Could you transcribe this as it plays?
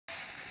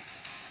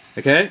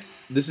Okay,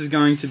 this is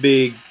going to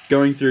be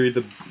going through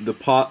the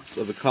parts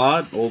of the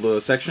card, all the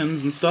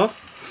sections and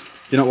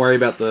stuff. Do not worry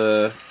about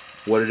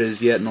what it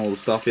is yet and all the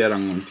stuff yet.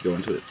 I'm going to go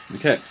into it.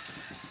 Okay,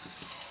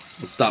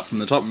 let's start from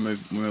the top and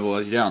move all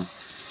the way down.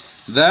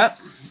 That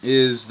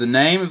is the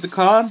name of the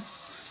card,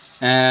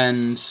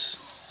 and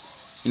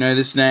you know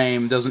this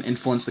name doesn't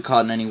influence the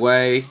card in any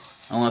way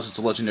unless it's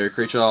a legendary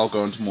creature. I'll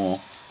go into more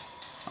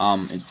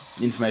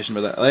information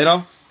about that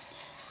later.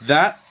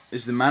 That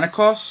is the mana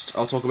cost.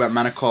 I'll talk about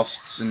mana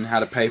costs and how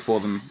to pay for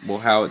them,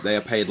 or how they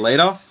are paid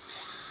later.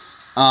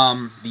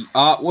 The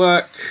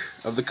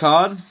artwork of the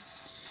card,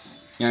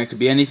 you know, it could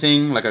be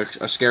anything, like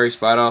a scary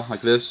spider,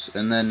 like this,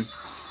 and then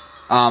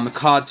the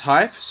card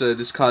type, so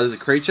this card is a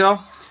creature.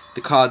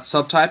 The card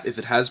subtype, if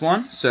it has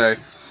one, so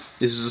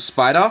this is a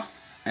spider,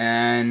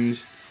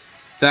 and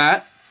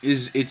that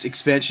is its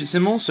expansion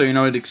symbol, so you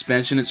know what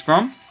expansion it's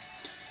from.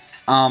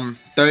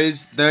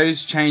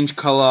 Those change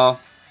color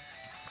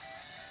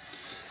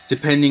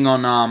depending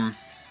on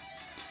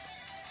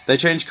they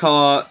change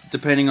color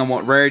depending on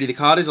what rarity the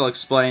card is. I'll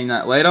explain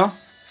that later.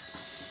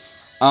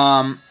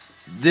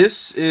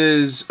 This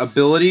is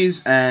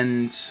abilities,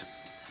 and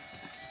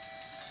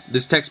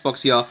this text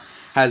box here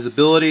has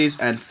abilities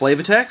and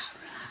flavor text.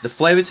 The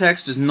flavor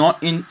text does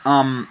not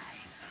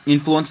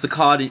influence the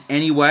card in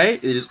any way.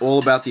 It is all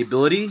about the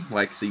ability,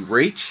 like see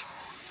reach.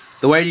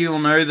 The way you will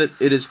know that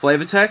it is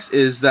flavor text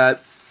is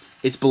that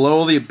it's below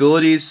all the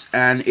abilities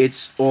and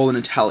it's all in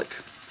italic.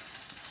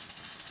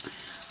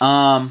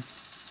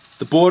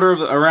 The border of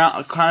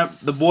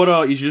the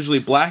border is usually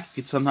black. It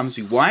could sometimes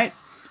be white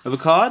of a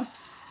card.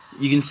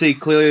 You can see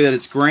clearly that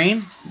it's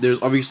green.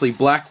 There's obviously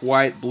black,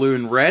 white, blue,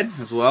 and red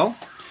as well.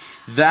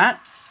 That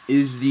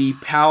is the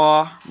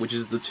power, which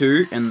is the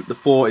 2, and the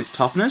 4 is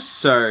toughness.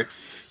 So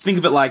think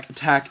of it like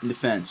attack and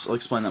defense. I'll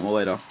explain that more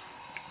later.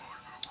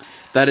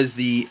 That is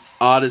the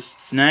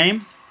artist's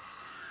name,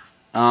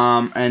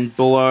 and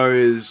below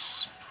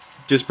is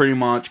just pretty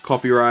much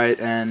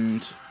copyright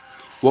and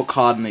what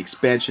card and the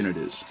expansion it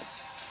is.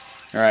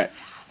 Alright,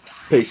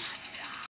 peace.